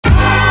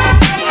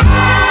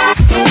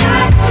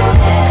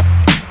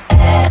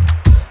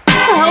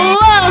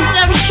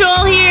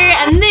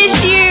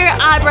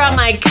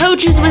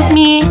coaches with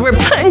me. We're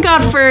putting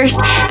God first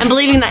and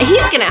believing that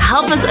He's going to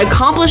help us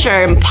accomplish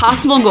our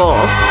impossible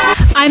goals.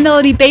 I'm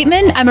Melody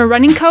Bateman. I'm a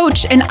running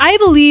coach, and I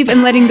believe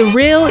in letting the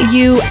real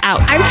you out.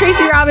 I'm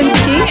Tracy Robbins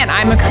King, and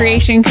I'm a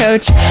creation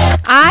coach.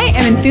 I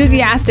am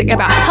enthusiastic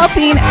about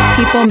helping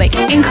people make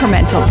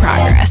incremental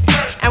progress.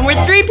 And we're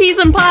 3 Ps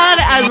in Pod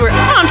as we're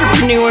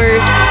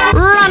entrepreneurs,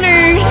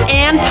 runners,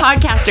 and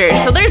podcasters.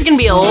 So there's going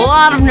to be a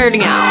lot of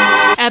nerding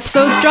out.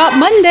 Episodes drop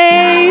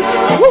Monday.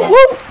 Woo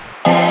woo!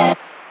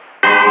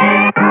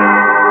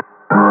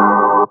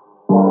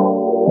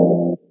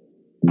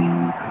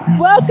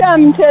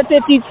 Welcome to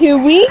 52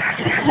 Weeks.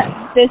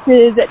 This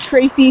is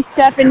Tracy,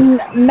 Steph, and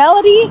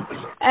Melody,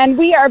 and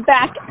we are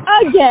back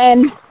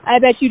again. I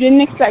bet you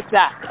didn't expect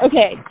that.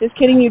 Okay, just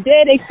kidding, you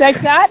did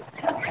expect that.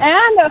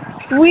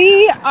 And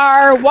we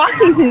are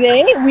walking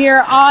today. We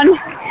are on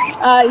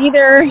I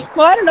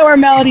don't know where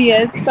Melody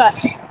is, but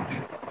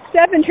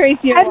Steph and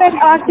Tracy are I'm at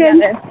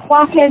Ogden,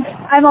 walking.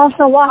 I'm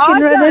also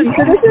walking. Awesome.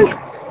 So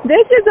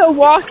this is a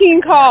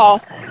walking call.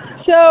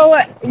 So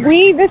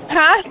this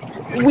past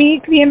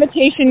week, the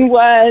invitation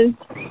was,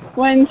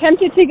 when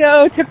tempted to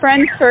go to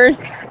friends first,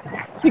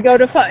 to go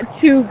to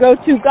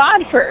God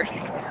first.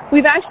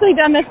 We've actually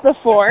done this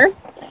before,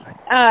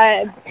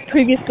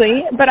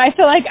 previously, but I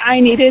feel like I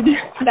needed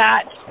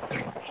that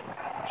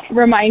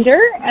reminder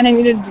and I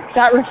needed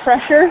that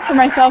refresher for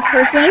myself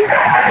personally.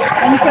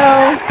 And so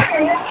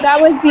that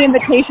was the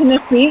invitation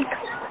this week.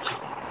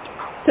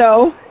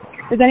 So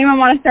does anyone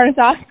want to start us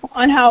off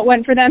on how it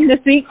went for them this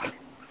week?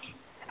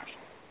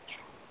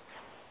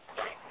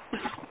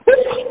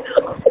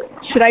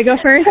 Should I go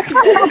first?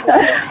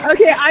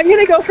 Okay, I'm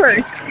going to go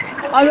first.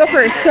 I'll go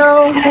first.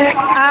 So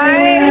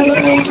I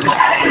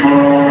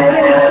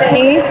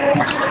say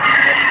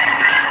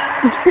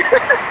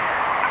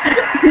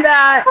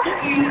that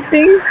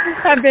things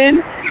have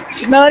been.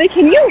 Melody,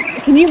 can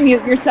you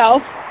mute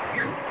yourself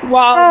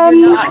while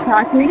you're not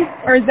talking,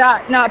 or is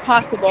that not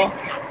possible?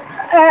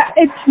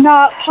 It's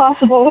not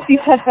possible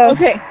because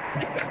Okay.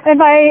 And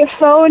my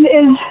phone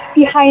is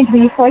behind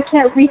me, so I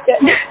can't reach it.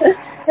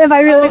 Am I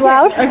really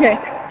loud? Okay.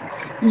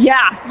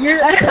 Yeah,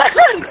 your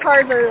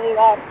cars are really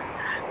loud.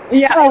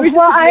 Yeah.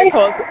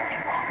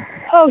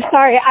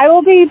 Sorry. I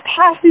will be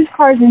past these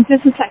cars in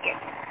just a second.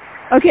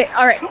 Okay.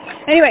 All right.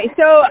 Anyway,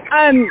 so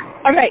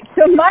all right.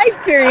 So my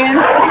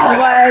experience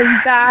was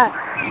that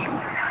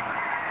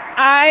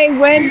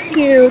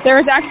there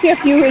was actually a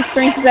few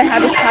experiences I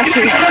had this past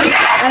week,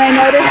 and I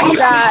noticed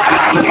that.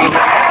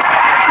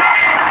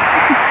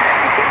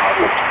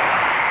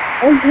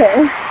 Okay.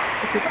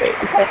 This is great.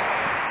 Okay.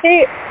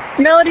 Hey,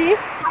 Melody.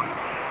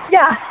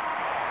 Yeah.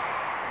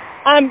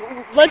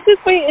 Let's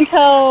just wait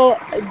until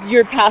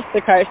you're past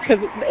the cars,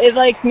 because it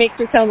makes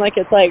it sound like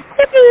it's like.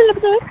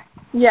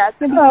 Yeah.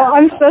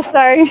 I'm so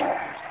sorry.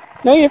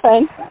 No, you're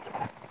fine.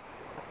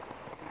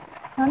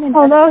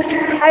 Although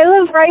I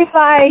live right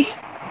by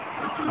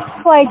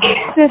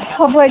this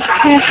public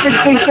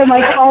transportation,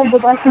 all the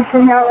buses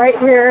come out right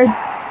here.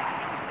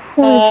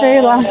 So it's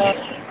very loud.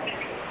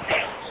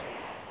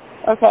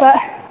 Okay. But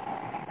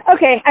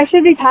okay, I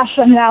should be past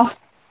them now.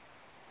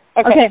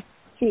 Okay.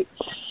 Sweet.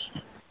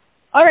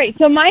 All right,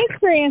 so my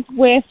experience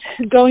with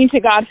going to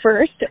God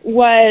first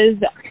was,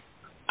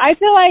 I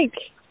feel like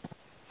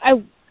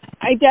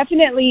I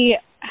definitely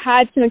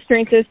had some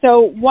experiences.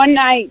 So one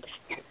night,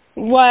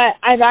 what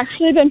I've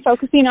actually been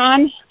focusing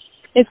on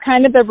is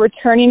kind of the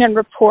returning and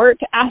report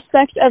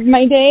aspect of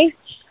my day,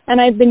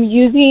 and I've been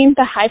using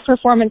the high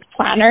performance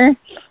planner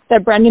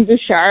that Brendon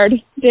Bouchard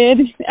did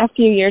a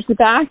few years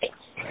back,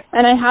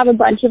 and I have a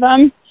bunch of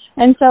them.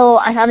 And so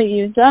I haven't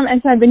used them,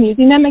 and so I've been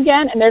using them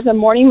again, and there's a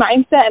morning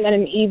mindset and then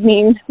an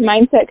evening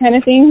mindset kind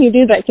of thing. You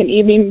do an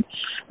evening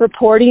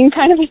reporting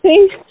kind of a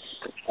thing.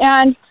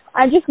 And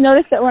I just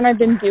noticed that when I've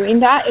been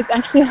doing that, it's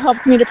actually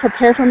helped me to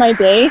prepare for my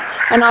day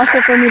and also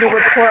for me to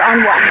report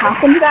on what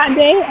happened that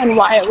day and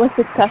why it was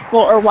successful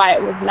or why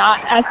it was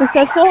not as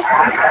successful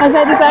as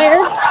I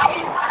desired.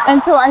 And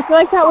so I feel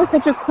like that was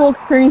such a cool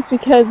experience,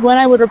 because when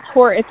I would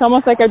report, it's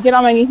almost like I'd get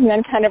on my knees and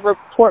then kind of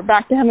report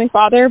back to Heavenly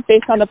Father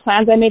based on the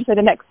plans I made for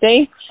the next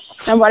day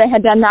and what I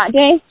had done that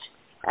day.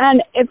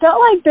 And it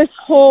felt like this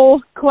whole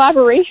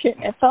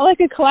collaboration. It felt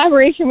like a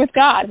collaboration with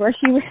God, where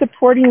He was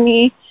supporting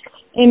me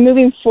in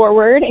moving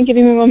forward and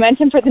giving me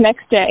momentum for the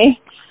next day,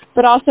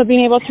 but also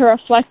being able to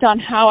reflect on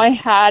how I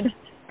had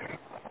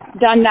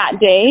done that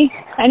day.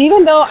 And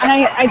even though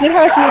I did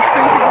have a few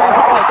experiences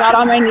where I got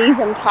on my knees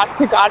and talked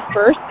to God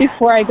first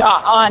before I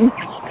got on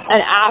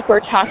an app or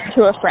talked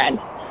to a friend.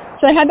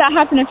 So I had that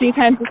happen a few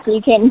times this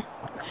week, and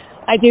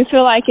I do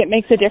feel like it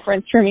makes a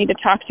difference for me to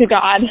talk to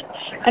God,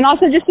 and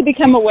also just to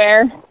become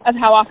aware of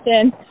how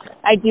often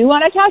I do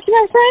want to talk to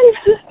my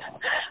friends,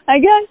 I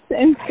guess,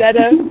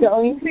 instead of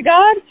going to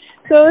God.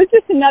 So it's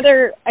just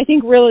another, I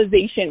think,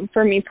 realization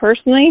for me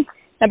personally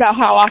about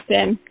how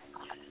often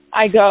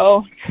I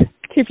go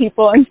to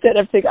people instead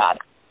of to God.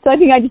 So I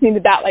think I just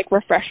needed that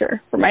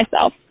refresher for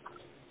myself.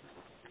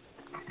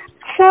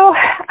 So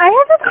I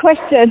have a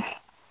question.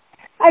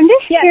 I'm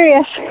just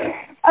curious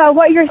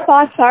what your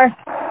thoughts are.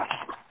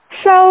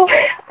 So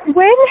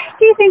when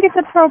do you think it's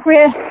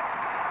appropriate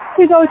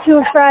to go to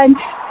a friend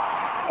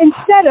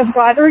instead of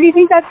God, or do you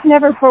think that's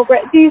never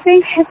appropriate? Do you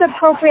think it's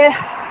appropriate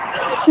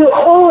to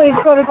always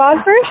go to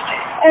God first,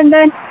 and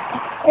then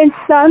in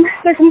some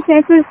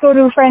circumstances go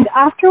to a friend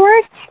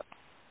afterwards,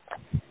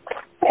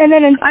 and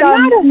then in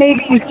some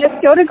maybe you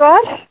just go to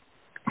God?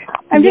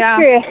 I'm just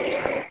curious.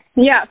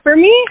 Yeah, for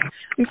me,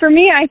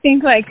 I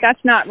think like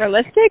that's not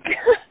realistic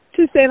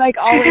to say like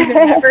always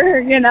and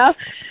never, you know.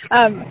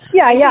 I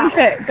think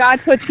that God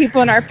puts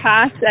people in our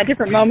paths at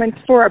different moments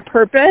for a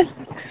purpose,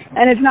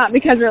 and it's not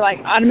because we're like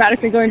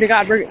automatically going to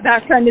God.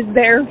 That friend is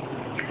there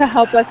to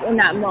help us in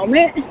that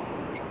moment,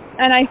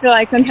 and I feel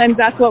like sometimes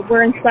that's what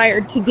we're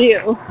inspired to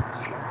do.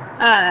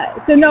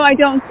 So no, I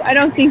don't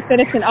think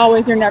that it's an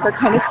always or never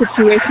kind of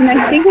situation.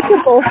 I think it's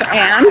a both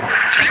and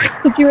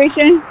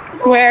situation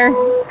where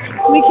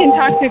we can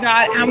talk to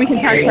God and we can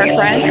talk to our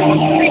friends.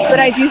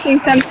 But I do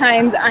think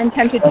sometimes I'm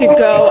tempted to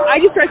go. I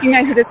just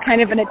recognize that it's kind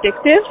of an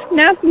addictive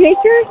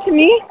nature to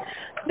me,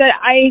 that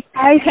I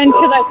tend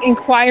to like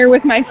inquire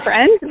with my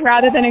friends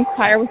rather than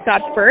inquire with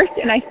God first,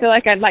 and I feel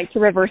like I'd like to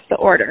reverse the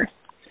order.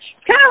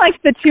 It's kind of like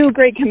the two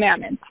great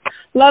commandments: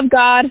 love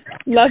God,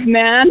 love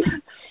man.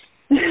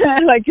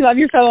 Like you love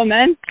your fellow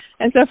men.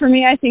 And so for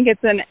me, I think it's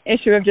an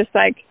issue of just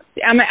like,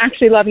 am I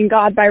actually loving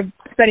God by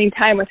spending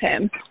time with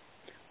him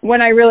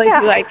when I really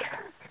like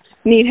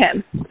need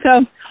him?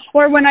 So,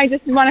 or when I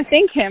just want to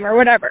thank him or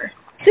whatever.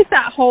 Just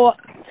that whole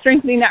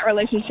strengthening that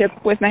relationship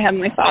with my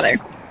Heavenly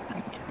Father.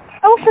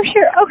 Oh, for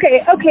sure.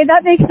 Okay,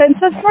 that makes sense.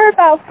 So it's more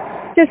about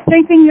just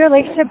strengthening your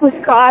relationship with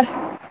God,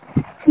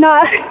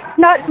 not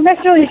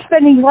necessarily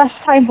spending less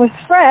time with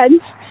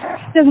friends.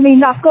 Doesn't mean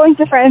not going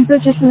to friends.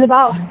 It just is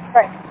about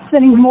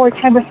spending more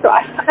time with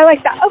God. I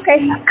like that. Okay,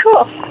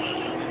 cool.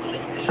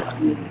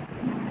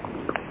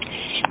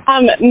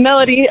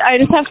 Melody, I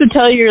just have to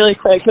tell you really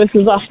quick, this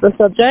is off the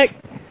subject,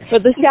 but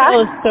this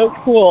trail is so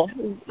cool,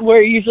 where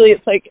usually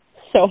it's like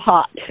so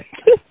hot.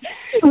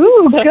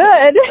 Ooh,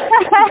 good.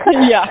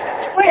 Yeah.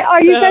 Wait,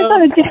 are you guys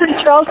on a different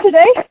trail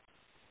today?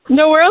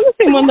 No, we're on the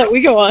same one that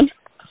we go on.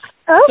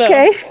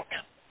 Okay.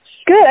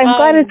 So, good. I'm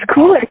glad it's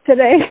cooler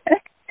today.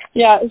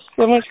 Yeah, it's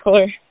so much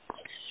cooler.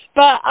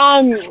 But,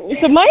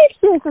 so my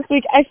experience this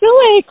week, I feel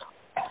like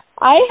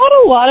I have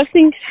a lot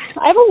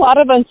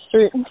of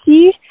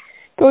uncertainty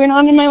going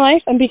on in my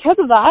life, and because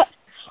of that,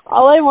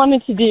 all I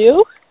wanted to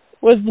do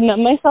was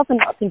numb myself and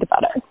not think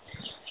about it,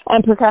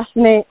 and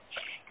procrastinate,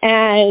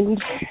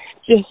 and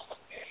just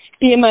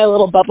be in my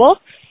little bubble.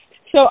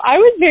 So I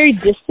was very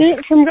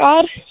distant from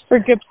God for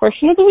a good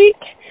portion of the week,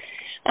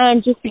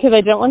 just because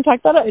I didn't want to talk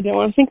about it, I didn't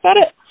want to think about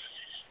it.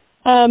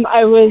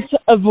 I was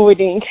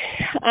avoiding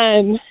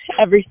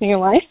everything in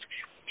life.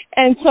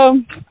 And so,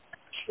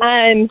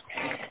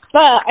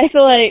 but I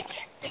feel like,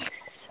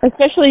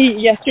 especially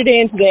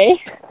yesterday and today,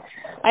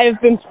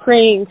 I've been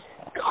praying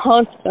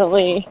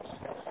constantly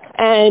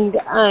and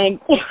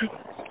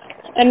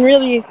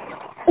really,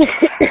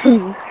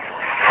 and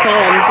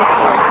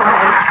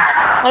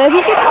I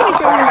think it's kind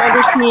of a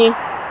reminder to me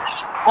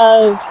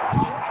of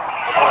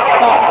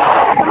that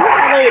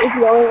Father is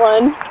the only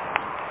one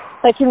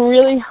that can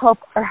really help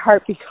our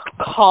heart be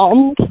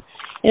calmed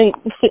in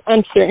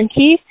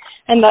uncertainty,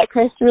 and that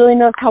Christ really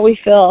knows how we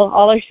feel,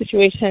 all our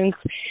situations,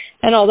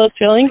 and all those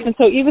feelings. And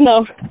so even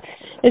though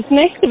it's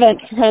nice to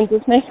vent to friends,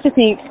 it's nice to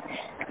think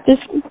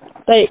just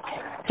like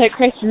that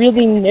Christ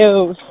really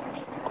knows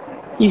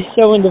you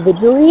so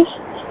individually,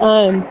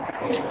 and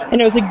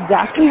knows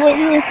exactly what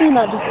you're through,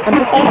 not just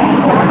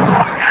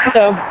empathize.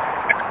 So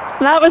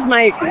that was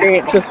my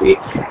experience this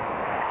week.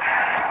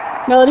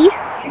 Melody?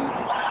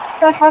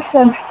 That's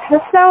awesome.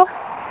 So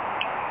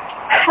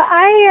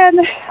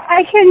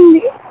I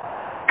can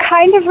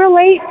kind of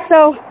relate.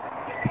 So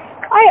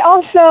I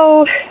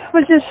also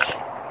was just,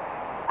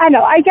 I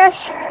know, I guess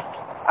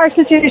our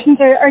situations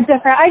are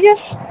different. I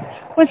just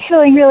was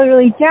feeling really,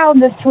 really down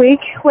this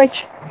week, which,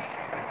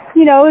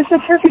 you know, is the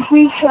perfect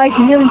week to like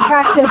really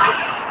practice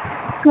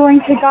going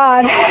to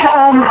God.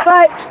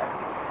 But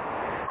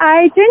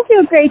I didn't do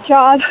a great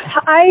job.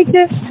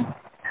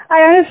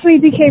 I honestly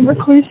became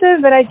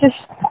reclusive, and I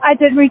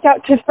didn't reach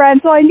out to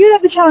friends. Well, I knew that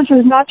the challenge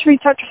was not to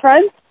reach out to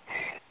friends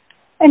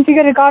and to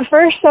go to God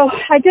first, so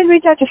I did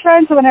reach out to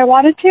friends when I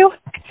wanted to.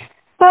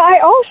 But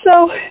I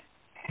also,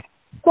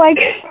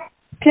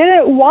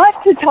 didn't want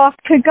to talk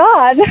to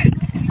God,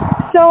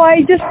 so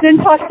I just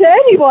didn't talk to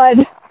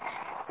anyone.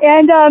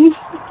 And,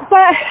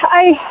 but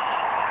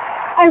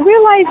I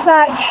realized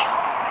that,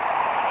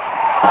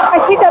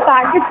 I take that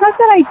back. It's not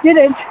that I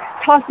didn't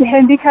talk to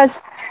him, because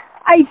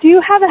I do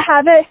have a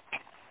habit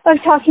of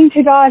talking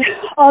to God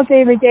all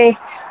day, every day.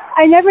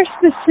 I never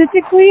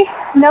specifically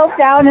knelt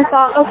down and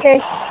thought, okay,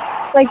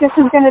 this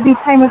is going to be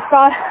time with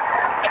God.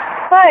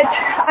 But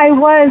I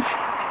was,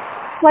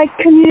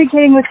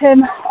 communicating with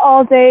him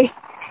all day,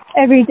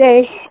 every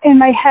day in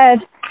my head.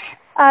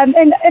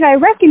 And I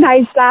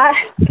recognize that.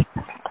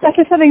 That's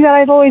just something that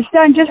I've always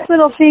done, just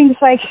little things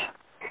I've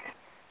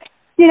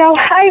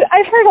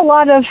heard a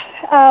lot of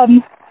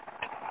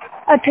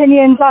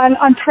opinions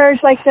on prayers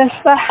like this,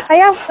 but I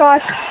asked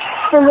God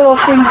for little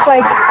things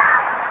like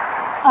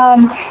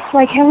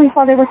Heavenly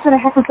Father, what should I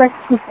have for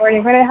breakfast this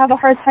morning? When I have a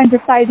hard time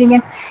deciding,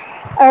 and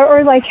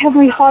or like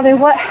Heavenly Father,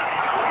 what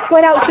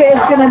outfit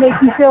is going to make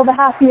me feel the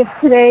happiest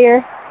today,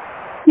 or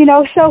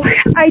so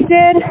I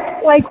did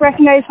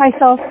recognize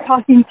myself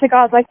talking to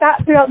God like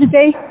that throughout the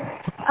day,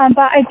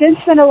 but I did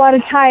spend a lot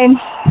of time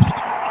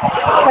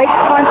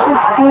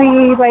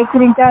consciously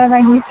getting down on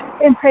my knees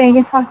and praying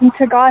and talking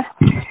to God,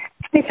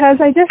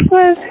 because I just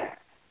was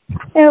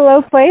in a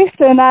low place,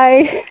 and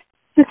I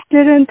just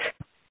didn't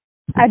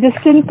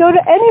go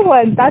to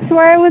anyone. That's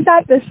where I was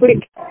at this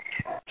week.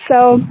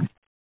 So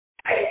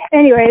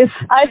anyways,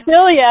 I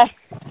feel ya.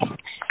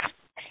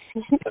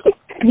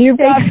 You've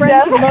got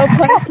friends in low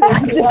places.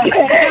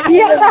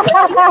 Yeah.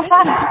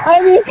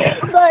 I mean,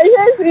 but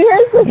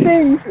here's the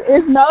thing,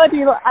 is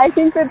Melody, I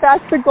think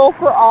that's the goal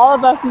for all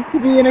of us, is to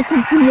be in a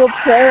continual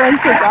prayer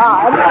unto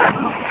God.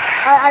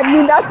 I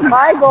mean, that's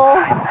my goal,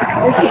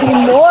 is to be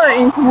more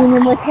in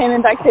communion with Him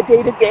and the day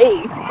to day,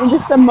 and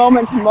just the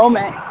moment to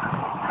moment.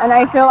 And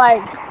I feel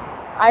like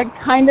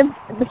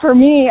for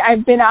me,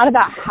 I've been out of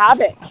that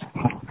habit.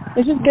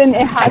 It hasn't been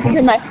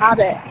my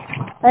habit.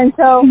 And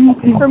so,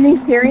 for me,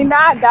 hearing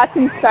that's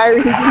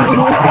inspiring to me.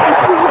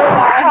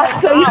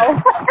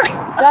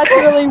 That's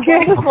really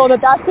wonderful,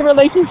 that's the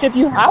relationship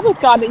you have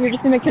with God, that you're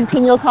just in a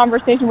continual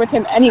conversation with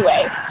Him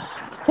anyway.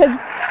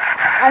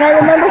 And I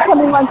remember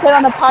someone once said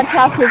on a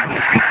podcast,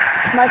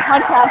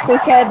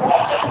 they said,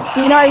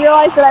 I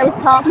realized that I was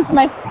talking to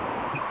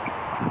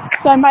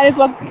so I might as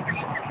well.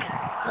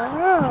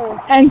 Oh.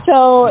 And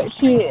so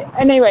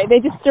they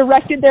just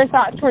directed their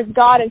thoughts towards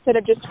God instead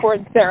of just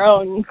towards their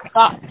own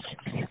thoughts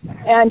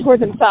and towards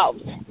themselves.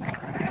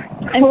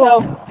 And so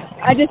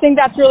I just think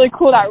that's really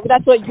cool.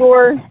 That's what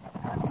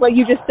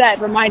you just said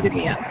reminded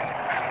me of.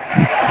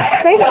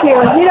 Thank you.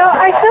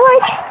 I feel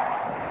like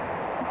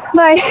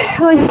my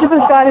relationship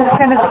with God is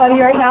kind of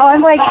funny right now.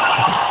 I'm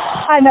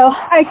I know,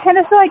 I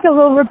kind of feel like a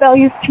little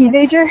rebellious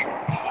teenager,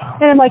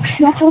 and I'm not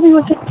tell me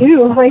what to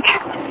do, but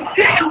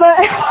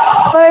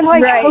I'm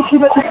right. Okay,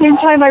 but at the same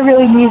time, I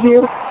really need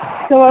you.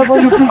 So I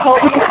wasn't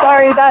completely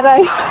sorry that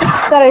I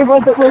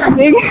wasn't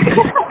listening.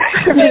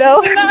 You know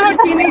how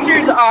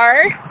teenagers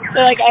are?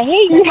 They're like, I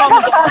hate you.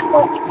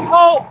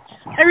 Oh,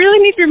 I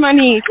really need your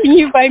money. Can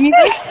you buy me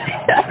this?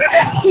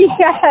 Yes,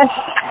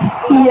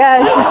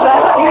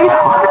 exactly.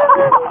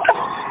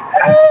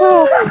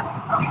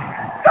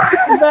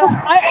 But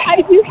I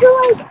do feel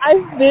like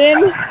I've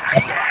been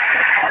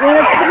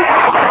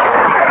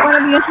one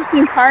of the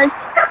interesting parts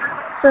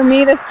for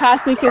me this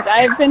past week is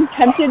I've been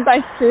tempted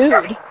by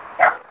food.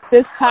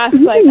 This past,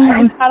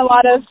 I've had a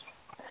lot of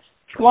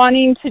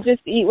wanting to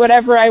just eat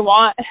whatever I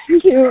want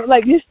to,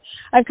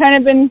 I've kind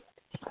of been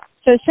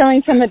just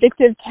showing some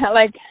addictive,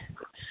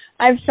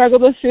 I've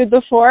struggled with food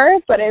before,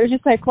 but it was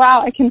just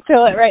wow, I can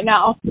feel it right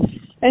now.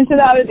 And so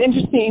that was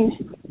interesting.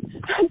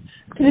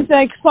 It's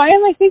why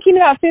am I thinking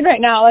about food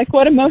right now?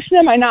 What emotion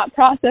am I not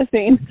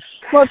processing?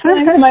 What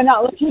feelings am I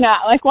not looking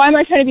at? Why am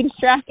I trying to be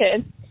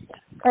distracted?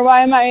 Or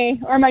am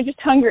I just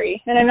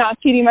hungry and I'm not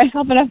feeding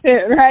myself enough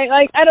food, right?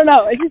 I don't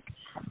know. It's just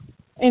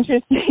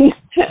interesting.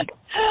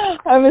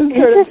 I was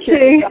sort of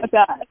curious about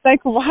that.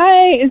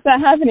 Why is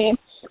that happening?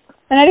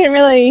 And I didn't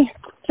really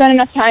spend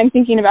enough time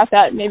thinking about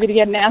that maybe to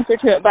get an answer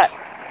to it, but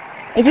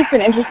it's just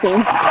been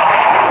interesting.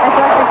 I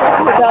feel like I guess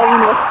a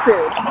rebellion with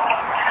food.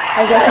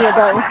 I guess a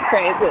rebellion with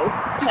phrases.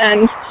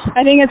 And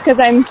I think it's because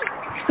I'm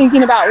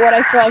thinking about what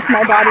I feel like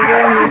my body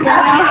really needs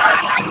right now,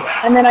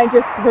 and then I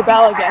just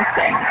rebel against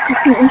it.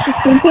 It's an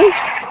interesting thing.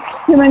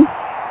 Humans.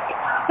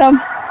 So,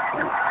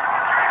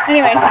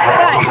 anyway,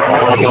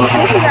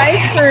 thank you guys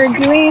for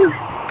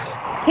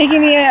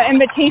taking the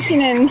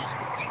invitation and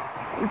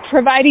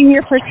providing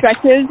your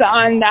perspectives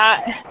on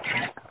that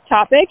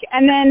topic.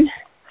 And then,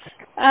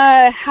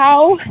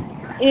 how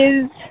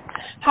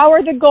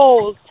are the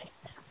goals?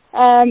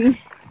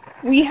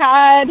 We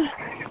had,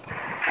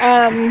 I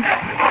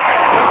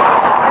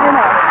don't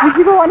know. Do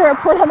people want to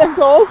report on their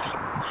goals?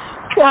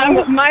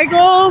 My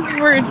goals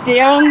were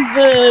down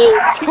the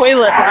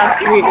toilet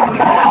last week.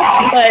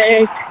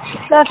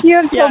 You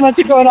have so much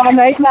going on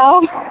right now,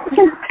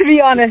 to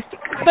be honest.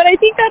 But I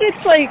think that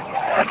it's so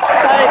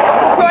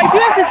I do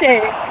have to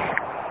say,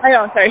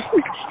 sorry.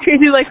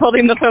 Tracy's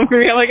holding the phone for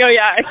me. I'm oh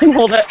yeah, I can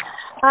hold it.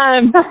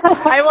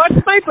 I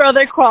watched my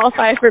brother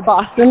qualify for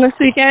Boston this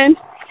weekend,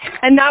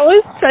 and that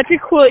was such a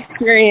cool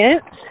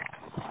experience.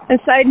 And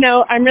side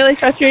note, I'm really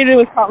frustrated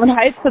with Cottonwood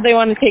Heights, so they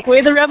want to take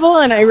away the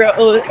Revel, and I wrote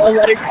a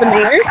letter to the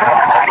mayor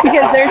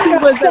because their thing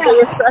was that they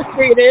were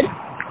frustrated.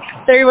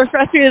 They were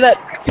frustrated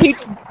that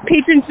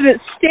patrons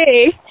didn't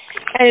stay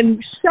and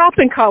shop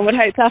in Cottonwood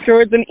Heights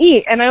afterwards and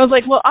eat. And I was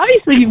well,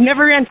 obviously you've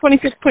never ran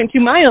 26.2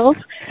 miles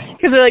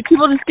because they're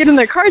people just get in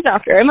their cars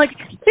after. I'm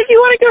if you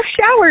want to go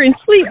shower and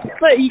sleep,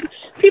 but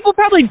people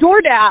probably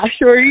DoorDash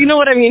or you know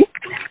what I mean.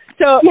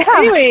 So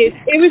anyways,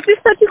 it was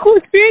just such a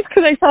cool experience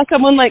because I saw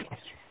someone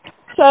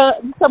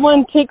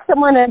someone take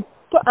someone and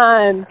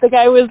the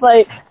guy was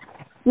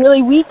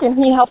really weak, and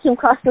he helped him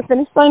cross the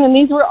finish line. And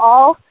these were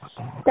all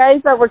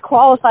guys that were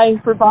qualifying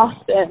for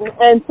Boston.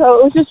 And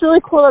so it was just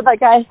really cool that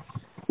guy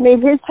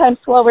made his time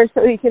slower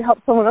so he could help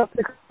someone else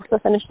to cross the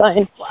finish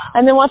line.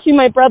 And then watching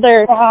my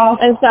brother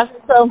and stuff.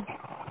 So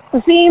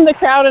seeing the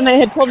crowd, and I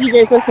had told you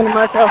guys this in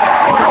Marco,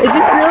 it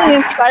just really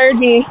inspired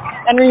me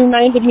and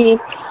reminded me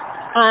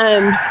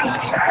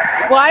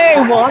why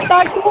I want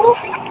that goal.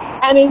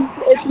 And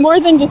it's more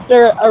than just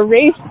a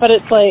race, but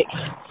it's like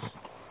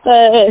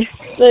the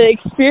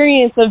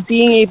experience of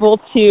being able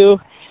to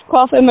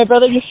qualify. My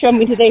brother just showed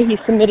me today he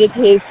submitted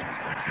his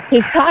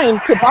time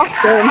to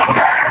Boston,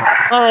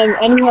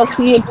 and he'll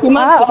see in 2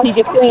 months if he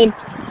gets in.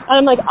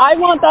 And I'm like, I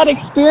want that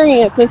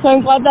experience, and so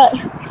I'm glad that,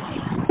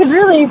 because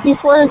really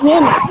before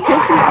him, this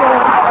is one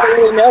I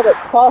really know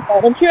that's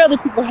qualified. I'm sure other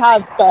people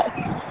have, but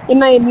in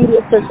my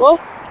immediate circle.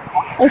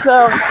 And so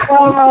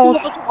being able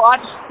to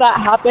watch that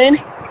happen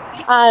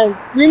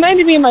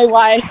reminded me of my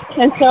why.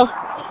 And so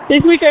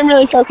this week I'm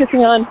really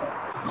focusing on,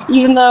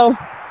 even though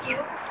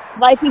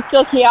life is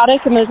still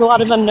chaotic and there's a lot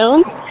of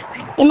unknowns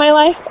in my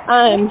life,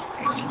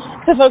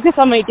 to focus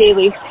on my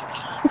daily.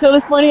 So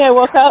this morning I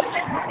woke up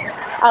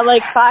at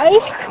like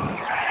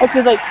 5, which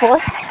is like 4,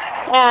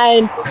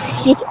 and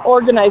just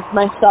organized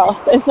myself.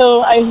 And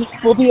so I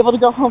will be able to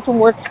go home from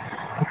work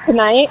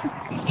tonight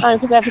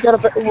because I have to go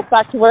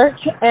back to work,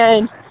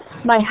 and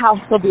my house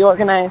will be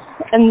organized.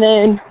 And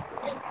then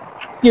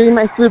doing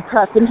my food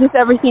prep and just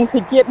everything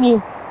to get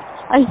me.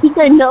 I think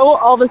I know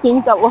all the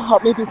things that will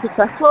help me be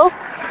successful,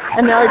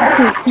 and now I just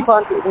need to keep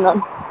on doing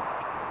them.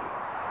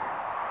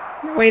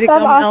 Way to go,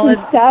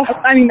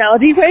 awesome,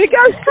 Melody. Way to go,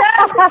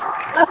 Steph!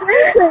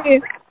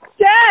 Seriously.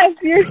 Steph,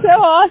 you're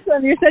so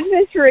awesome. You're such an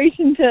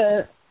inspiration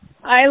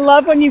I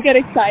love when you get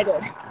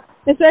excited,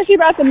 especially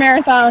about the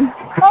marathon.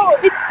 Oh,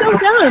 it's so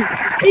dumb.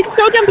 It's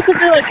so dumb because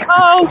they're like,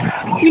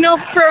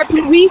 for a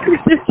week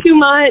it's just too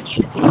much,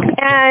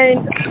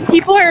 and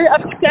people are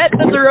upset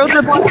that the roads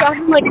are blocked off.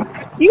 I'm like,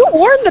 you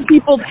warned the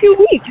people 2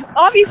 weeks.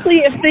 Obviously,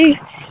 if they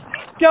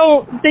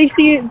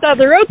see that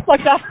the road's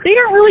blocked off, they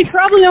aren't really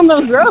probably on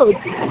those roads.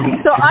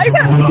 So I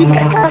got super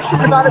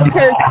passionate about it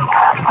because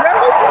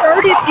roads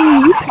started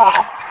in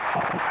Utah,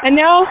 and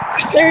now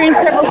they're in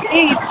several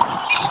states.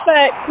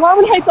 But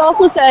Common Heights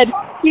also said,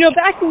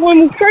 back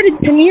when we started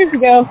 10 years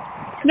ago,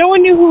 no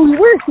one knew who we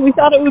were, so we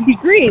thought it would be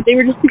great. They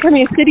were just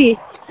becoming a city.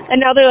 And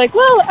now they're like,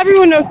 well,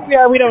 everyone knows who we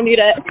are. We don't need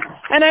it.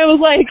 And I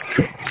was like,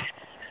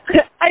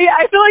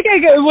 I feel like I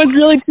was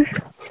really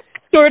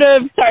sort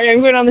of, sorry,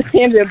 I'm going on this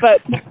tangent,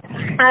 but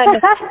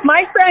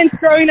my friends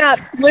growing up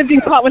lived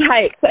in Common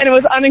Heights, and it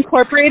was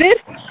unincorporated.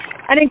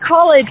 And in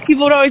college,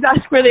 people would always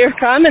ask where they were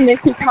from, and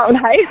they'd say Common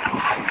Heights.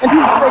 And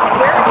people would be like,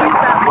 where is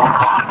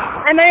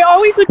that? And I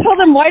always would tell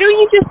them, why don't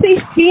you just say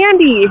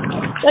Sandy?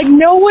 Like,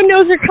 no one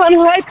knows where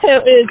Common Heights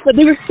is, but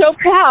they were so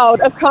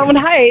proud of Common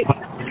Heights.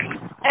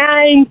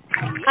 And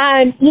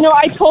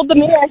I told the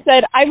mayor, I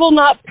said, I will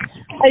not,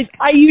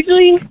 I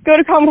usually go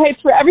to Common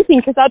Heights for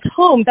everything because that's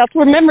home. That's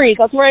where memories,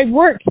 that's where I've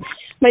worked.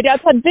 My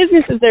dad's had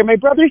businesses there. My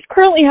brothers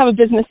currently have a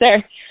business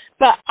there.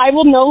 But I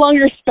will no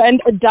longer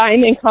spend a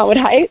dime in Common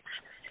Heights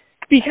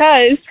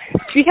because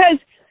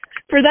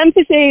for them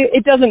to say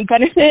it doesn't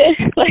benefit,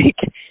 like,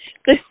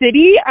 the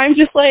city, I'm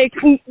just like,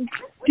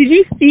 did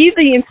you see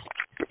the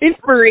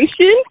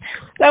inspiration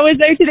that was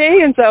there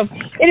today? And so,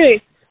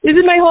 anyway, this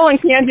is my whole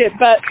on tangent,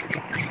 but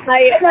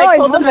I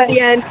told them at the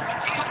end,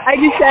 I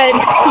just said,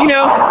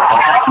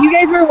 you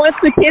guys were once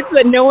the kids,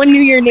 but no one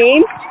knew your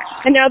name,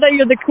 and now that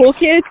you're the cool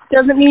kids,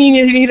 doesn't mean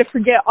you need to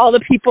forget all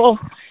the people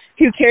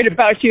who cared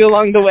about you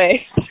along the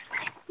way.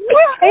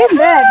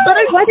 Amen. But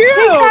it's Let's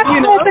true,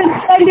 and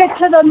send it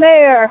to the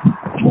mayor.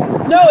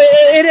 No,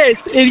 it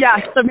is. Yeah,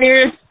 the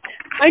mayor.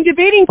 I'm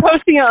debating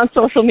posting it on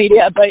social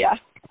media, but yeah.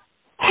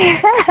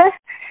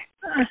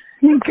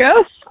 Go,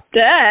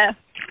 Steph.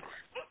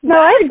 No,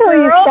 I feel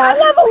you, Steph. I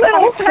love a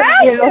little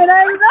passion. I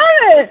love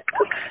it.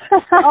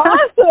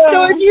 Awesome.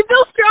 So if you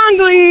feel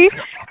strongly,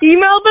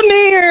 email the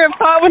mayor of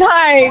Common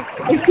Heights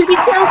and City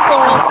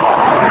Council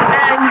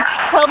and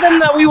tell them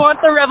that we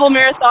want the Rebel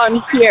Marathon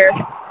here.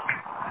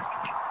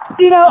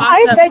 Awesome.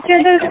 I bet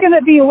you there's going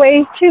to be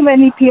way too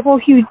many people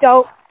who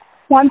don't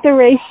want the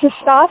race to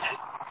stop.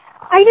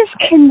 I just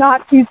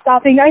cannot keep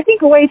stopping. I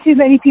think way too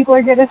many people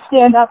are going to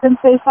stand up and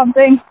say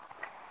something.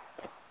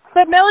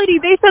 But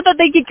Melody, they said that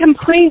they get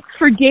complaints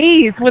for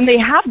days when they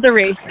have the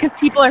race because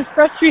people are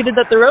frustrated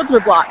that the roads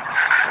were blocked.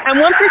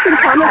 And one person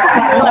commented,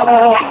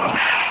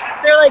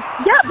 they're like,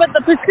 yeah, but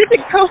the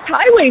Pacific Coast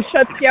Highway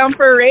shuts down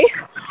for a race,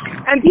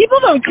 and people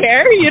don't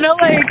care, you're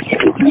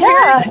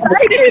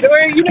excited.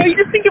 Or, you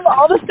just think of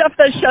all the stuff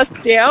that shuts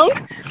down.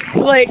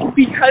 Like,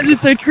 because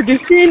it's a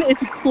tradition, it's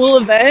a cool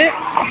event.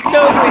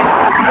 So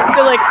I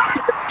feel like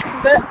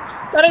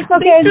that is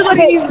something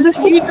to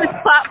use this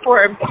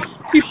platform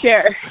to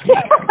share.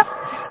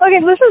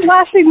 Okay, this is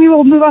last thing. We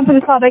will move on to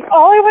the topic.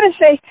 All I want to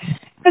say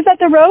is that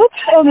the roads,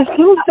 this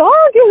little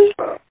dog is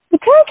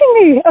attacking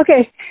me.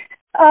 Okay,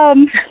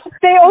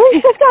 they only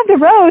shut down the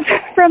roads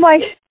from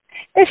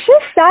it's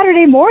just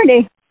Saturday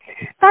morning.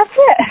 That's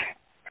it.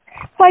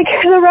 like,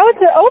 the roads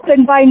are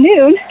open by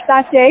noon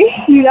that day,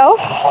 you know?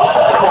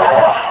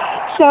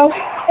 So,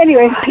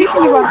 anyway,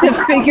 people can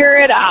figure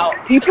it out.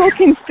 People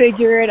can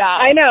figure it out.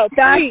 I know.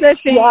 That's the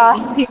thing.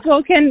 Yeah.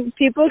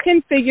 People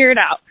can figure it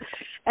out.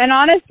 And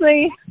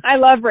honestly, I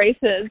love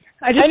races.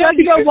 I just love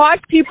to go watch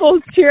people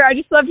cheer. I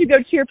just love to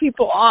go cheer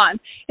people on.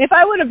 If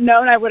I would have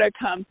known, I would have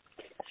come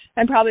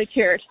and probably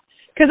cheered.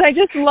 Because I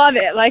just love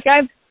it. Like,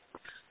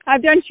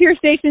 I've done cheer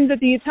stations at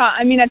the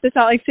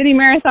Salt Lake City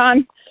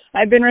Marathon.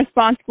 I've been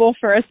responsible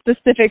for a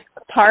specific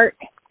part.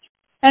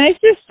 And it's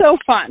just so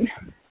fun.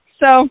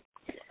 So,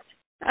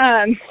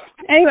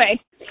 anyway,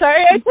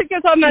 sorry I took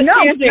us on that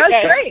tangent. No,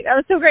 that's great. That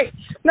was so great.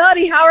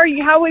 Melody, how are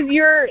you? How was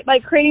your,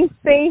 like, creating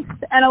space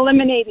and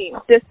eliminating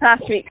this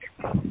past week?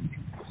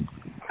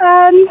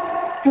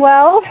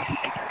 Well,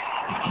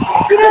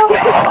 you know,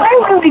 I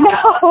really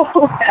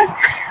know.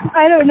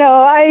 I don't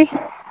know.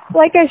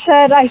 Like I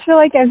said, I feel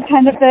like I've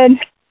kind of been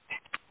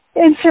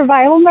in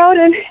survival mode,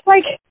 and,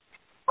 like,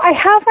 I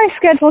have my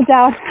schedule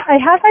down. I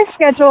have my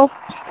schedule.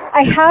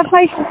 I have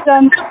my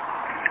system.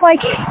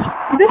 Like,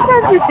 this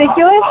sounds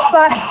ridiculous,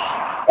 but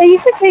it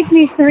used to take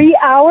me 3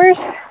 hours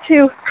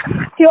to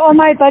do all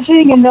my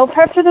budgeting and meal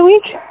prep for the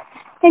week.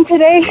 And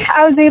today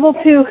I was able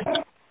to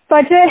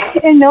budget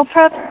and meal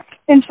prep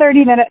in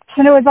 30 minutes,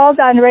 and it was all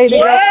done, ready to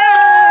go.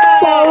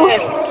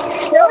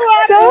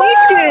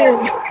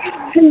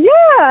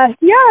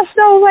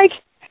 So, like,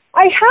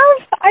 I have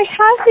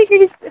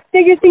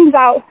figured things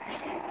out,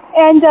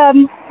 and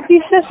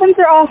these systems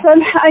are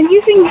awesome. I'm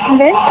using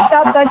Mint,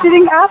 that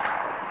budgeting app,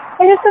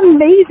 and it's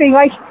amazing.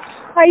 Like,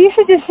 I used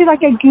to just do,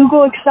 like, a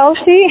Google Excel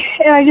sheet,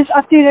 and I just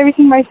updated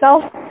everything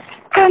myself.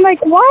 So I'm like,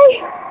 why?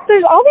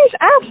 There's all these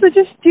apps that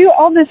just do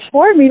all this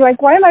for me.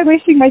 Like, why am I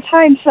wasting my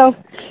time? So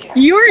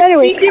you are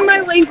speaking my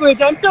language.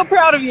 I'm so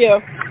proud of you.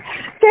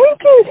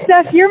 Thank you,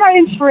 Steph. You're my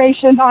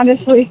inspiration,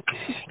 honestly,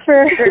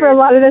 for a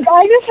lot of this.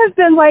 I just have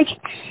been, like,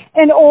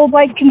 an old,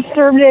 like,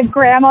 conservative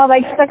grandma,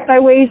 like, stuck in my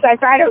ways,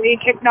 like, I don't need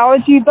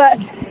technology. But,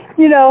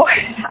 you know,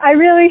 I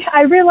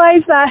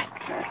realize that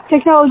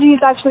technology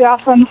is actually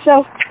awesome.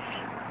 So,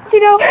 you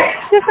know,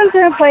 systems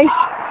are in place.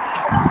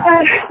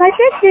 My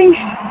big thing,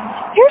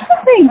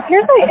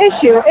 here's my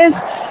issue, is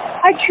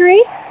I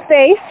create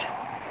space,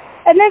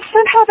 and then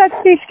somehow that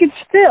space gets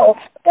filled.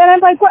 And I'm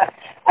like, what?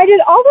 I did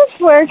all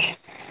this work,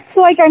 so,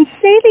 like, I'm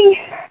saving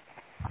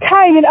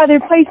time in other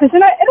places.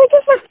 And I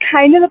guess that's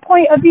kind of the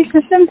point of these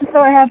systems, so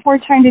I have more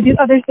time to do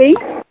other things.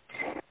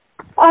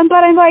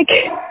 But I'm like,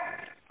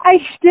 I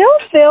still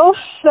feel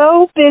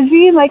so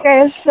busy, like,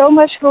 I have so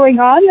much going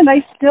on, and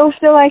I still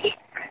feel like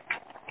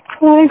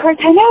I'm having a hard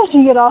time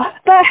managing it all.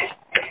 But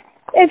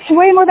it's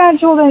way more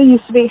manageable than it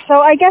used to be.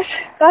 So I guess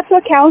that's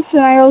what counts, and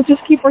I'll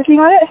just keep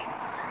working on it.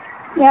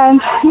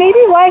 And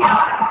maybe life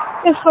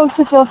is supposed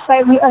to feel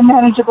slightly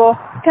unmanageable.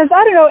 Because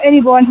I don't know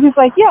anyone who's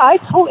like, yeah, I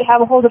totally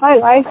have a hold of my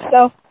life.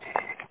 So,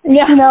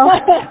 yeah. You know.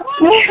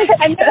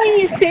 And then when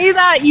you say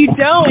that, you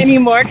don't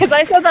anymore. Because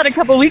I said that a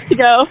couple weeks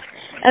ago,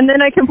 and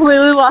then I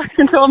completely lost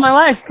control of my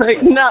life.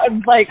 Like, not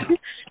like,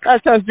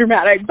 that sounds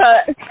dramatic,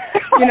 but,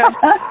 you know.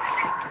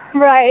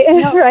 Right.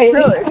 Really.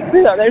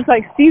 So there's,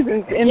 like,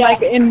 seasons.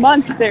 Like, in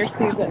months there's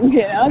seasons,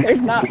 you know.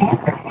 There's not.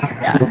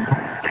 Yeah.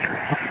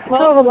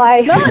 Well,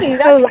 Melody,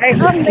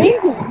 that's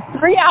amazing.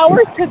 3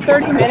 hours to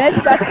 30 minutes.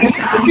 That's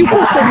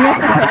super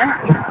significant.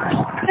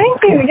 Thank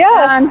you.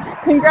 Yeah.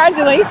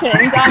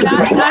 Congratulations on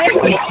that. And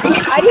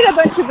I did a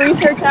bunch of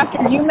research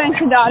after you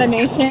mentioned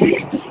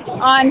automation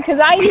because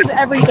I use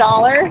Every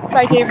Dollar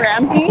by Dave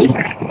Ramsey.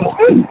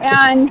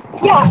 And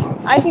yeah,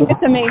 I think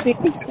it's amazing.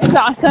 It's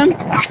awesome.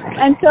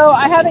 And so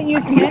I haven't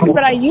used Mint,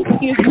 but I used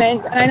to use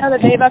Mint, and I know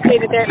that they've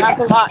updated their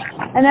app a lot.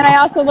 And then I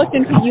also looked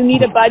into You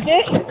Need a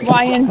Budget,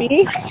 YNB,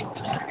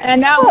 and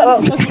that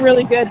one looks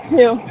really good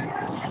too.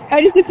 I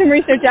just did some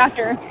research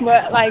after,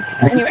 but, like,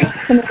 anyway,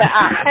 some of the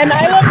apps. And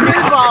I love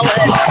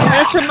NerdWallet.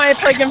 That's from my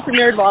plugin for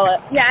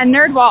NerdWallet. Yeah, and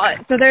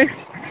NerdWallet. So there's,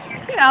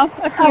 you know,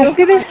 a few.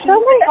 There's so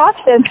many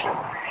options.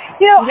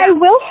 You know, I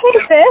will say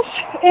this,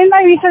 in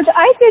my research,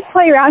 I did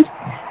play around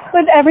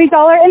with Every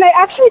Dollar, and I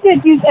actually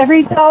did use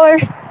Every Dollar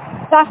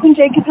back when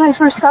Jacob and I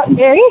first got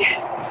married.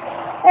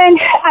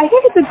 And I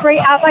think it's a great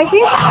app. I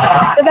think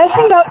the best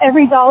thing about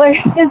Every Dollar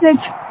is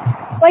it's,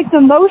 like, the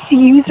most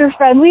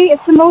user-friendly.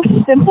 It's the most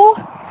simple.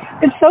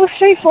 It's so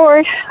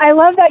straightforward. I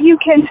love that you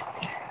can,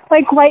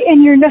 like, write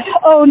in your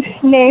own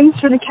names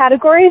for the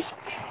categories,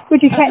 which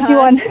you can't do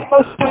on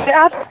most other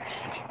apps.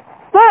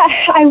 But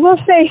I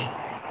will say,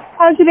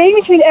 I was debating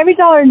between Every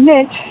Dollar and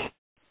Mint.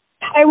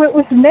 I went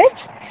with Mint.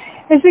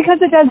 It's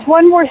because it does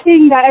one more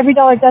thing that Every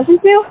Dollar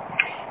doesn't do,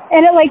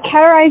 and it, like,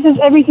 categorizes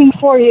everything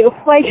for you.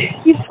 Like,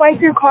 you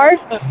swipe your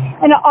card,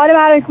 and it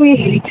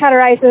automatically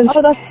categorizes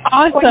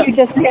what you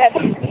just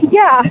did.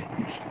 Yeah.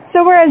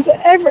 So whereas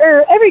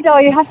Every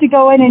Dollar, you have to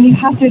go in and you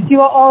have to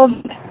do all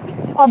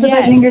the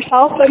budgeting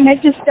yourself, but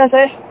Mint just does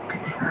it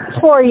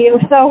for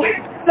you. So,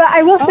 but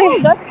I will say,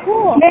 that's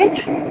cool.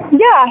 Mint,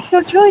 yeah,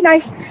 so it's really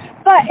nice.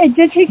 But it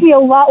did take me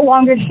a lot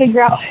longer to figure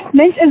out.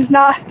 Mint is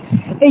not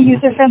a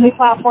user-friendly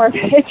platform.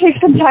 It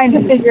takes some time to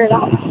figure it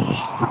out.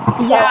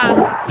 Yeah.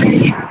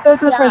 Those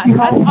are the pros and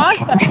That's cons.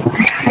 awesome.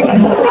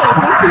 Thank you.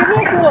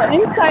 Thank you for a little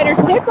insider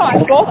tip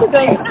on both of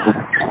those.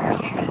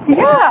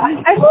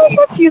 Yeah, I feel like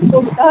that's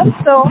useful stuff.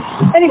 So,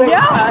 anyway.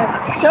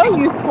 Yeah, so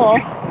useful.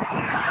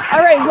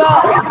 All right,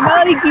 well,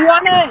 Melody, do you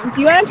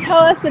wanna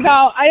tell us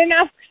about? I didn't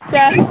ask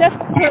Steph. Steph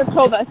sort of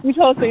told us. You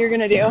told us what you're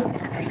gonna do.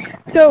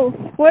 So,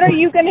 what are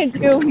you gonna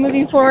do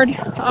moving forward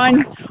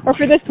or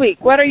for this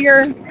week? What are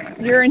your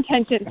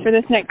intentions for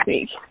this next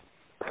week?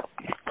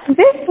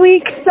 This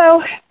week,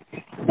 so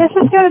this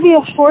is going to be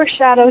a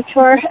foreshadow to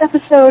our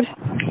episode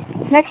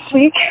next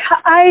week.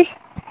 I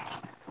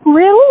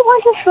really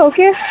want to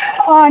focus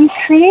on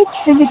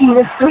creativity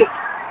this week.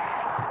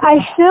 I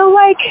feel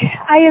like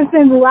I have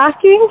been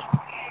lacking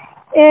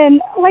in,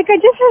 like, I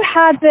just have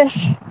had this,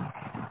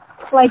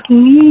 like,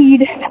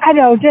 need, I don't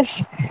know, just,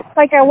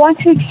 like, I want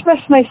to express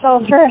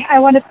myself, or I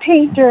want to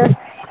paint, or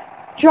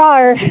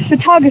draw, or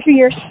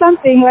photography, or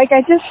something. Like,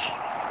 I just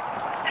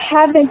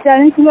haven't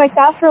done anything like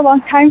that for a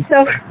long time,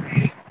 so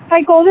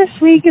my goal this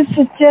week is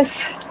to just,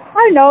 I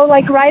don't know,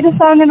 like, write a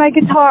song on my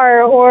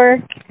guitar, or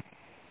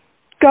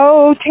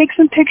go take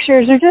some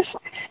pictures, or just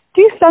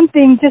do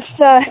something, just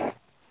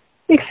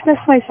express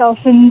myself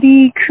and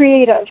be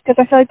creative, because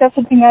I feel like that's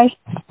something I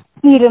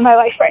need in my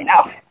life right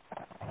now.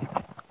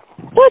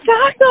 That's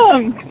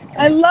awesome.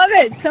 I love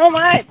it so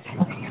much.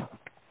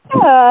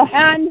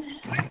 And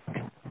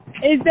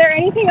is there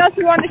anything else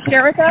you want to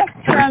share with us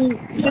from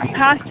this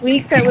past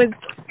week that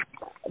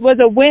was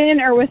a win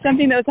or was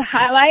something that was a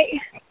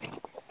highlight?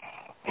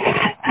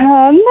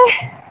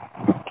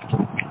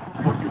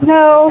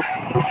 No.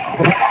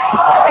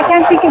 I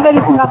can't think of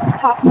anything off the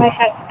top of my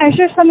head. I'm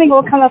sure something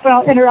will come up and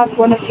I'll interrupt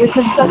one of you,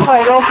 because that's how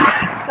I roll.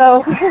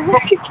 So,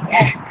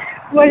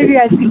 one of you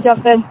guys can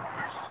jump in.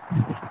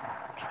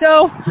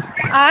 So,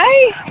 I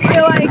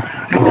feel like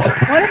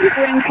one of the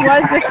wins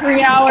was the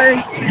 3 hours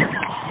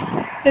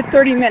to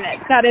 30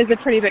 minutes. That is a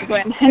pretty big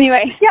win.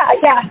 Anyway. Yeah.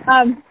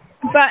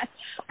 But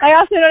I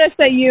also noticed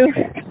that you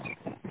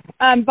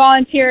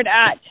volunteered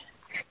at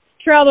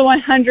Trail the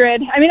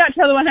 100. I mean, not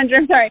Trail the 100,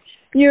 I'm sorry.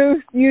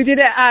 You did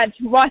it at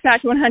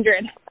Wasatch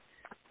 100.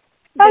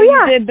 Oh,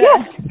 yeah.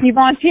 You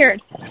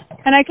volunteered.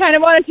 And I kind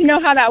of wanted to know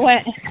how that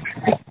went.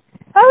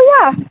 Oh,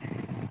 yeah.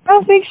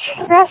 Oh, thanks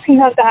for asking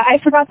about that. I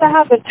forgot that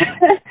happened.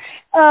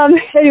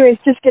 Anyways,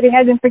 just kidding.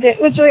 I didn't forget.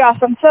 It was really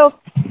awesome. So,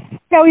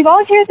 yeah, we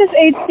volunteered at this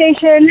aid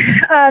station.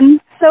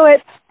 So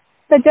it's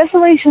the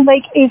Desolation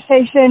Lake Aid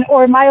Station,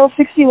 or Mile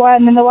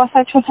 61 in the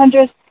Wasatch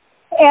 100.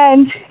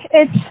 And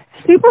it's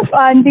super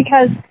fun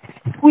because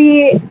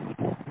we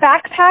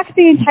backpack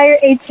the entire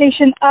aid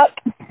station up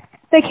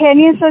the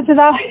canyon. So it's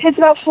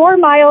about 4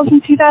 miles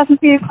and 2,000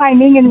 feet of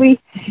climbing, and we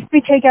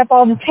take up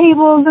all the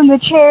tables and the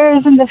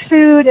chairs and the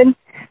food, and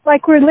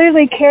like we're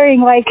literally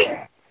carrying like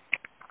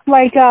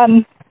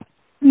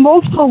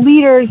multiple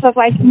liters of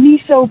like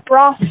miso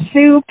broth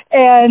soup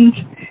and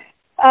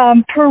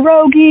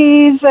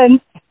pierogies and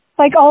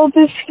like all of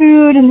this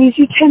food and these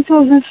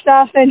utensils and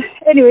stuff. And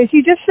anyways,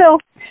 we just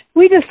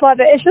love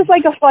it. It's just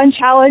like a fun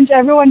challenge.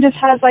 Everyone just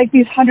has like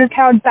these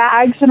 100-pound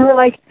bags, and we're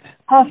like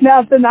huffing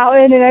up the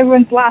mountain, and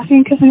everyone's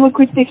laughing because we look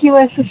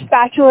ridiculous with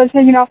spatulas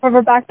hanging off of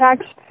our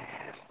backpacks.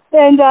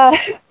 And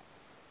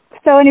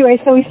so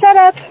we set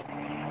up.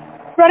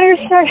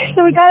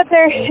 So we got up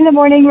there in the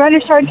morning.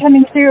 Runners started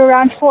coming through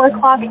around 4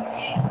 o'clock,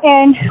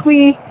 and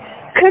we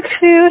cooked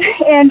food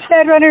and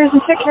fed runners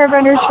and took care of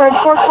runners from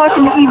 4 o'clock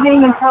in the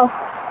evening until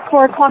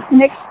 4 o'clock the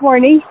next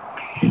morning.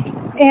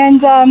 And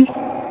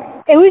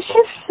it was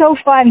just so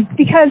fun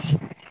because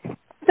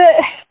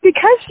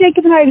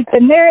Jacob and I have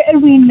been there and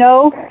we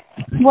know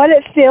what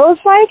it feels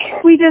like.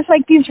 We just,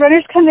 like, these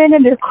runners come in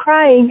and they're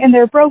crying and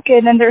they're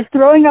broken and they're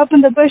throwing up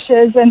in the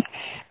bushes and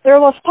they're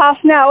almost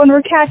passing out, and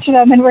we're catching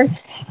them and we're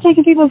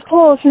taking people's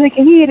clothes so they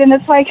can eat. And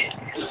it's like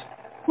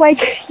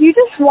you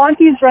just want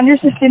these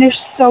runners to finish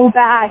so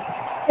bad.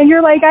 And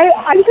you're like,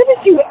 I'm going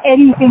to do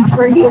anything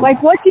for you.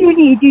 Like, what do you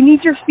need? Do you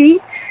need your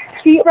feet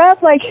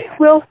rubbed? Like,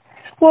 we'll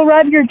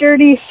rub your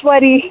dirty,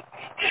 sweaty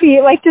feet,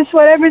 like just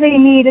whatever they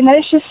need. And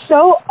it's just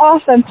so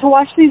awesome to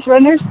watch these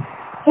runners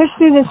push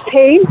through this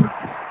pain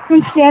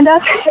and stand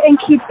up and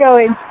keep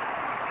going.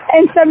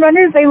 And some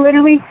runners, they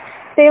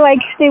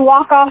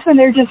walk off and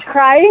they're just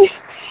crying,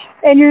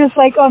 and you're just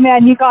like, oh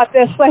man, you got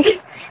this. Like,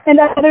 and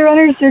the other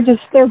runners,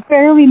 they're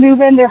barely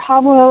moving, they're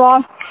hobbling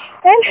along.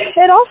 And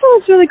it also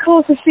is really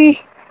cool to see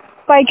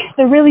like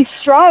the really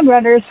strong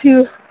runners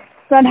who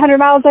run 100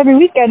 miles every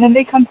weekend, and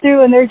they come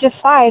through and they're just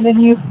fine, and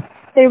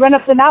they run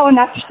up the mountain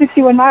after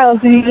 61 miles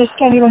and you just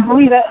can't even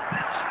believe it.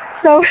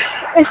 So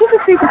it's just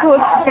a super cool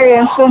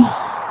experience,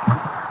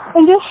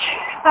 and just,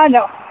 I don't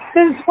know.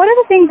 One of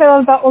the things I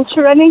love about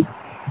ultra running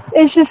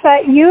is just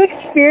that you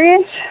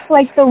experience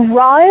like the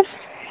rawest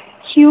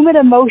human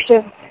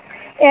emotion,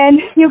 and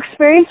you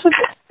experience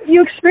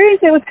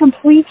it with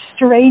complete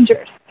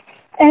strangers,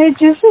 and it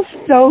just is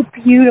so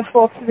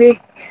beautiful to me.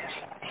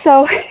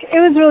 So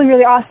it was really,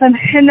 really awesome.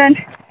 And then,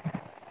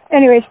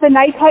 anyways, the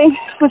nighttime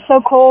was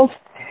so cold.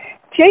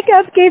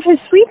 Jacob gave his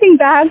sleeping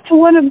bag to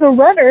one of the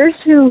runners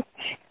who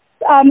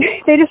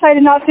they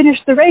decided not to finish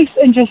the race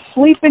and just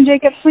sleep in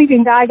Jacob's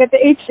sleeping bag at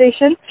the aid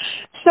station.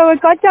 So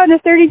it got down to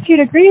 32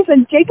 degrees,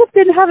 and Jacob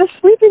didn't have a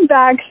sleeping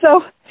bag,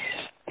 so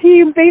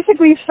he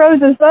basically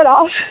froze his butt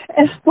off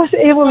and was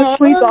able to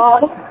sleep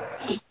off.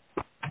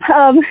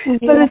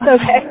 But it's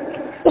okay.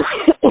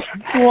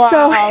 Wow.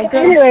 So,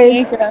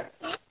 anyways,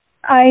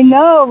 I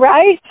know,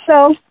 right?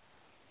 So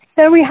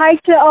then we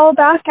hiked it all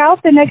back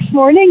out the next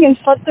morning and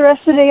slept the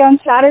rest of the day on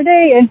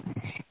Saturday, and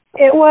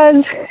it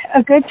was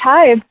a good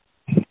time.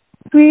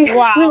 We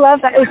love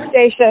that aid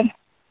station.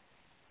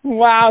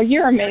 Wow,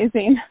 you're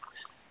amazing.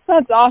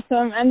 That's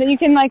awesome. And then you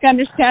can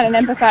understand and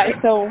empathize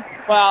so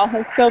well.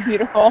 It's so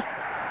beautiful.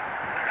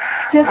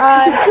 It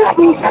just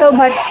means so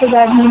much to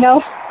them, you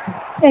know?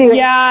 Anyway.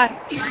 Yeah.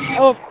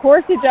 Oh, of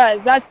course it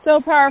does. That's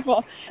so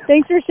powerful.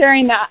 Thanks for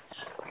sharing that.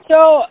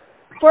 So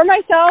for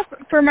myself,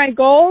 for my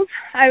goals,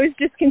 I was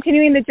just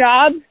continuing the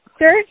job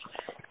search.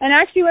 And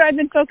actually what I've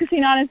been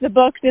focusing on is the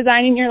book,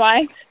 Designing Your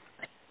Life,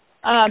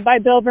 by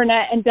Bill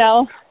Burnett and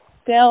Dale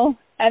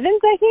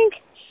Evans, I think.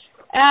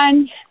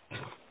 And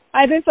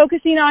I've been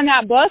focusing on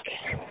that book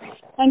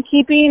and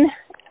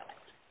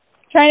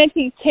trying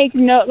to take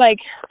note,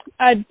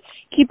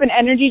 keep an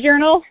energy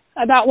journal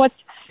about what's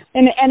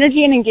an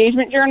energy and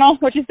engagement journal,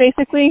 which is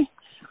basically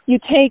you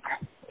take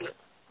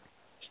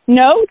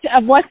note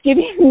of what's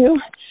giving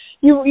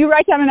you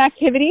write down an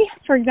activity,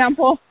 for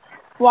example,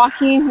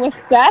 walking with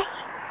Seth,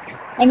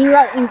 and you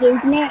write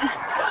engagement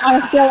on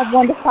a scale of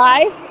 1 to 5,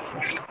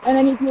 and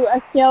then you do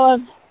a scale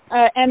of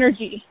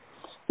energy.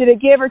 Did it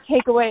give or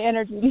take away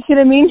energy? You see what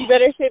I mean? You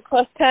better say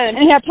 +10.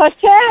 Yeah,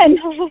 +10.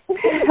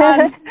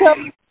 So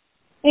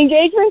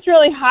engagement's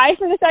really high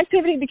for this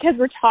activity because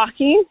we're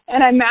talking,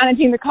 and I'm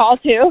managing the call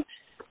too.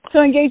 So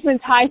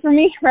engagement's high for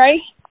me, right?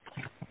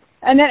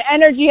 And then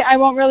energy, I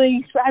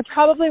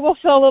probably will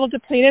feel a little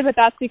depleted, but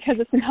that's because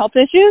of some health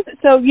issues.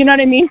 So you know what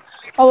I mean?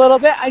 A little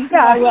bit. I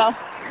will.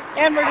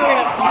 And we're doing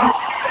it.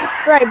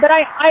 Right, but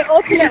I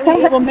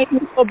ultimately, it will make me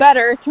feel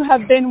better to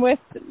have been with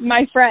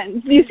my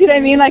friends. You see what I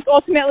mean?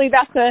 Ultimately,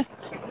 that's a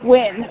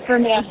win for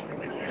me.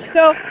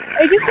 So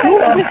it's just kind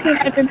of interesting.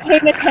 I've been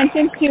paying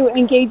attention to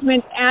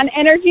engagement and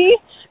energy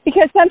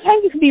because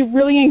sometimes you can be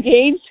really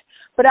engaged,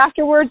 but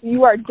afterwards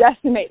you are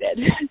decimated.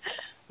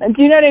 Do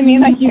you know what I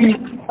mean? You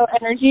need no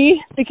energy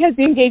because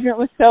the engagement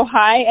was so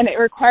high and it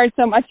required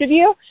so much of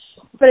you,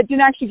 but it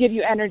didn't actually give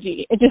you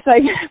energy. It just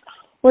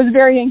was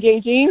very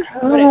engaging.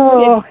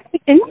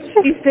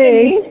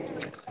 Interesting.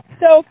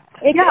 So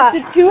it's a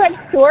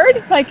two-edged sword.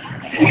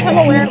 Become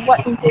aware of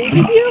what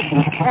engages you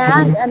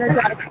and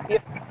energizes you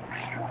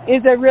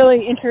is a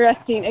really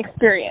interesting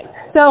experience.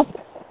 So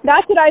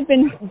that's what I've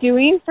been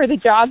doing for the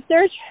job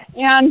search,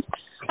 and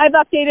I've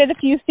updated a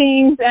few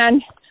things,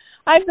 and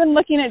I've been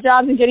looking at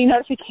jobs and getting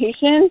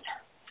notifications,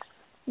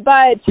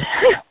 but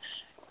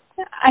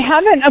I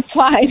haven't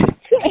applied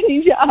to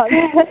any jobs.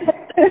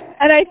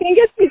 And I think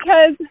it's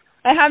because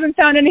I haven't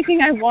found anything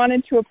I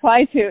wanted to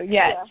apply to yet.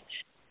 Yeah.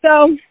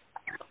 So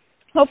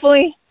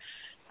hopefully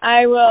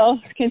I will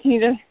continue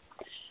to,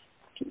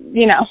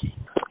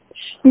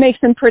 make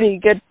some pretty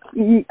good,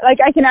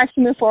 I can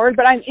actually move forward,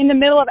 but I'm in the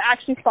middle of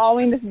actually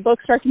following this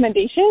book's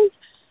recommendations.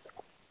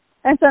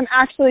 And so I'm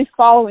actually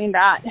following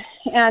that.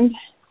 And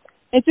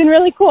it's been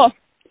really cool.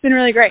 It's been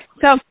really great.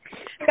 So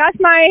that's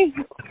my,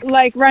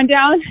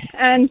 rundown.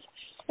 And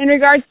in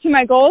regards to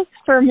my goals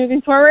for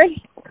moving forward,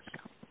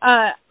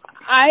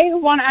 I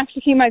want to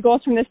actually keep my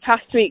goals from this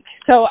past week.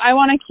 So I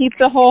want to keep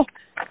the whole,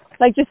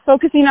 just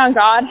focusing on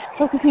God,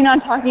 focusing on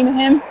talking to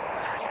Him.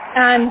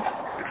 And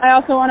I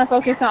also want to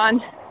focus on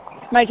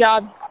my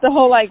job, the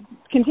whole,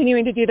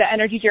 continuing to do the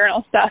energy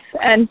journal stuff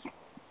and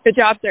the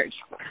job search.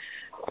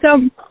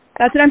 So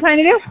that's what I'm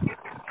planning to do.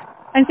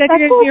 And so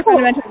you're going to do your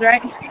fundamentals,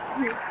 right?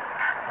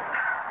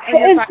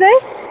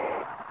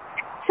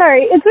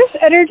 Is this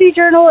energy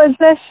journal, is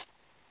this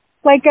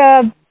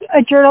a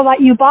journal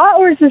that you bought,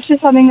 or is this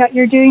just something that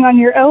you're doing on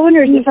your own,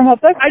 or is it from a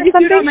book? I just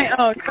do it on my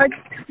own.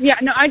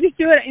 I just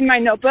do it in my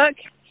notebook.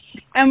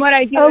 And what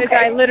I do is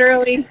I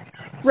literally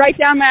write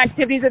down my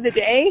activities of the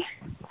day,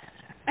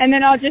 and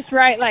then I'll just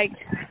write my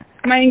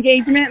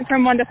engagement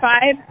from 1 to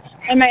 5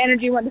 and my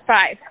energy 1 to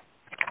 5.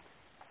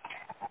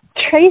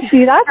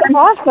 Tracy, that's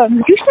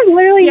awesome. You should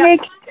literally make,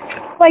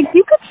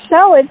 you could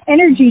sell an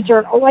energy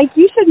journal.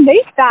 You should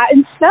make that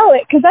and sell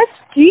it, because that's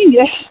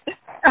genius.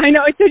 I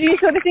know, it's so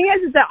genius. So the thing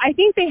is that I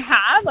think they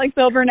have,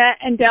 Bill Burnett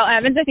and Dale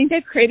Evans, I think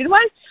they've created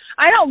one.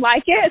 I don't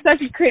like it, so I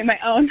should create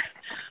my own.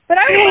 But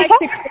I would like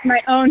to create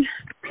my own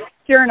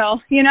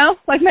journal,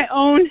 my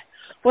own,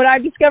 what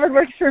I've discovered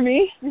works for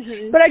me.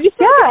 Mm-hmm. But I just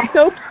think it's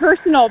so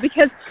personal,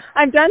 because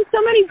I've done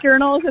so many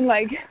journals and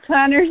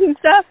planners and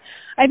stuff.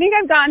 I think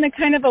I've gotten a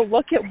kind of a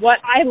look at what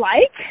I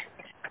like,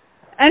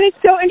 and it's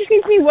so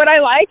interesting to me what I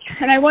like,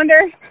 and I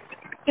wonder,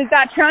 does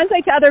that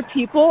translate to other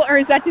people,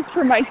 or is that just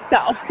for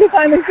myself to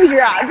finally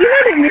figure out? Do you know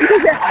what I mean?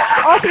 Because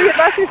all three of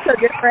us are so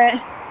different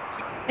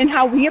in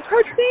how we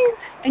approach things,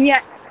 and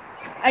yet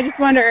I just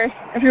wonder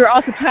if we were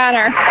also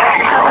planner,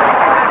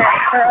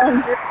 our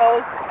own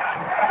journals,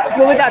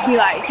 what would that be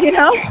like,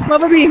 What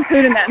would we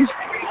include in them?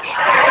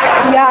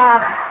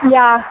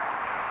 Yeah,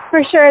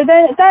 for sure.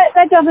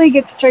 That definitely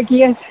gets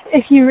tricky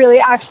if you really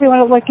actually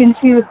want to look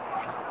into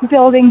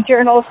building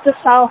journals to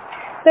sell.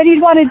 Then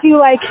you'd want to do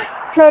like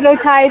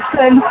prototypes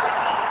and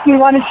you'd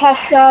want to test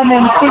them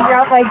and figure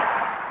out like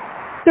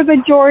the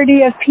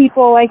majority of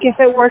people, like if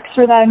it works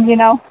for them, you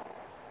know?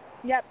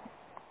 Yep.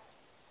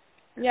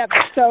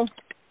 So,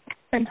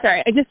 I'm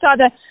sorry. I just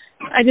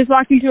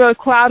walked into a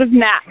cloud of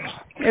gnats.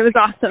 It was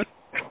awesome.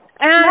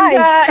 And,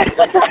 nice.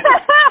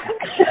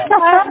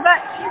 but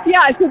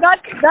yeah, so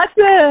that's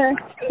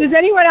does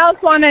anyone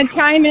else want to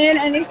chime in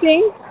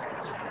anything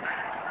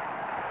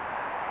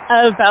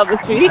about this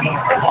week?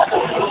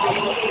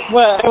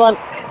 Well,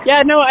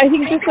 I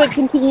think just like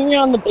continuing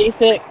on the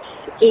basics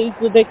is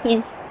the big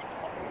thing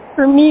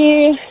for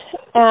me,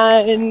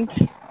 and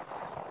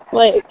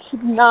like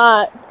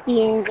not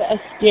being as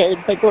scared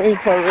by going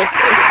forward.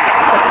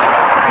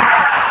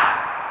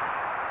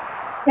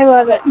 I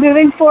love it.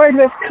 Moving forward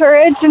with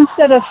courage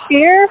instead of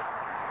fear. Is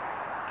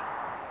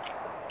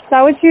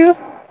that what you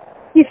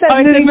said?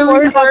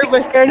 Moving forward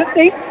with scared of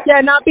things?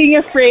 Yeah, not being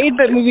afraid,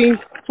 but moving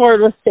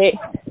forward with faith.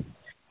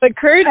 But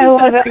courage is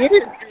not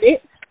fear, right?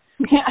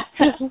 Yeah.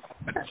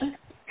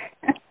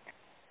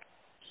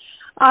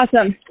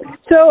 Awesome.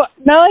 So,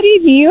 Melody,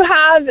 do you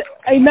have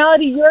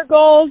your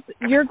goal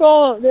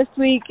this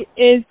week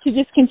is to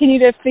just continue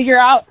to figure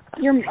out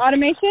your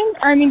automation,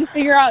 to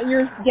figure out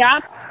your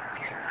gaps,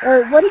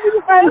 or what did you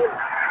define?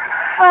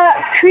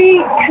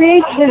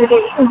 Creativity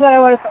is what I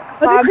want to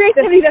focus on. The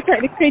creativity, that's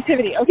right, the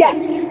creativity. Okay, yes.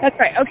 That's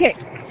right, okay.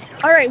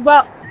 All right,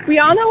 well,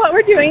 we all know what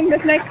we're doing this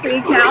next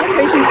week now.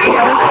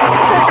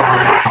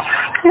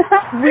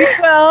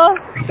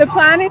 The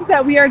plan is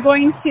that we are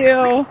going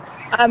to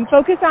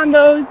focus on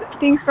those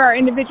things for our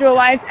individual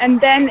lives, and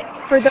then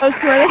for those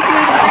who are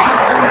listening,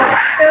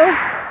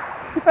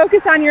 to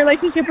focus on your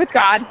relationship with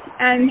God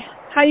and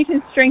how you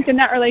can strengthen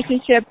that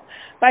relationship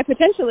by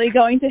potentially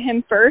going to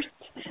Him first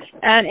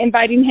and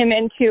inviting Him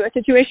into a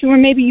situation where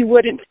maybe you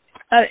wouldn't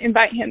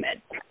invite Him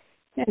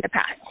in the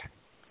past.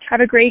 Have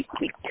a great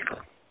week.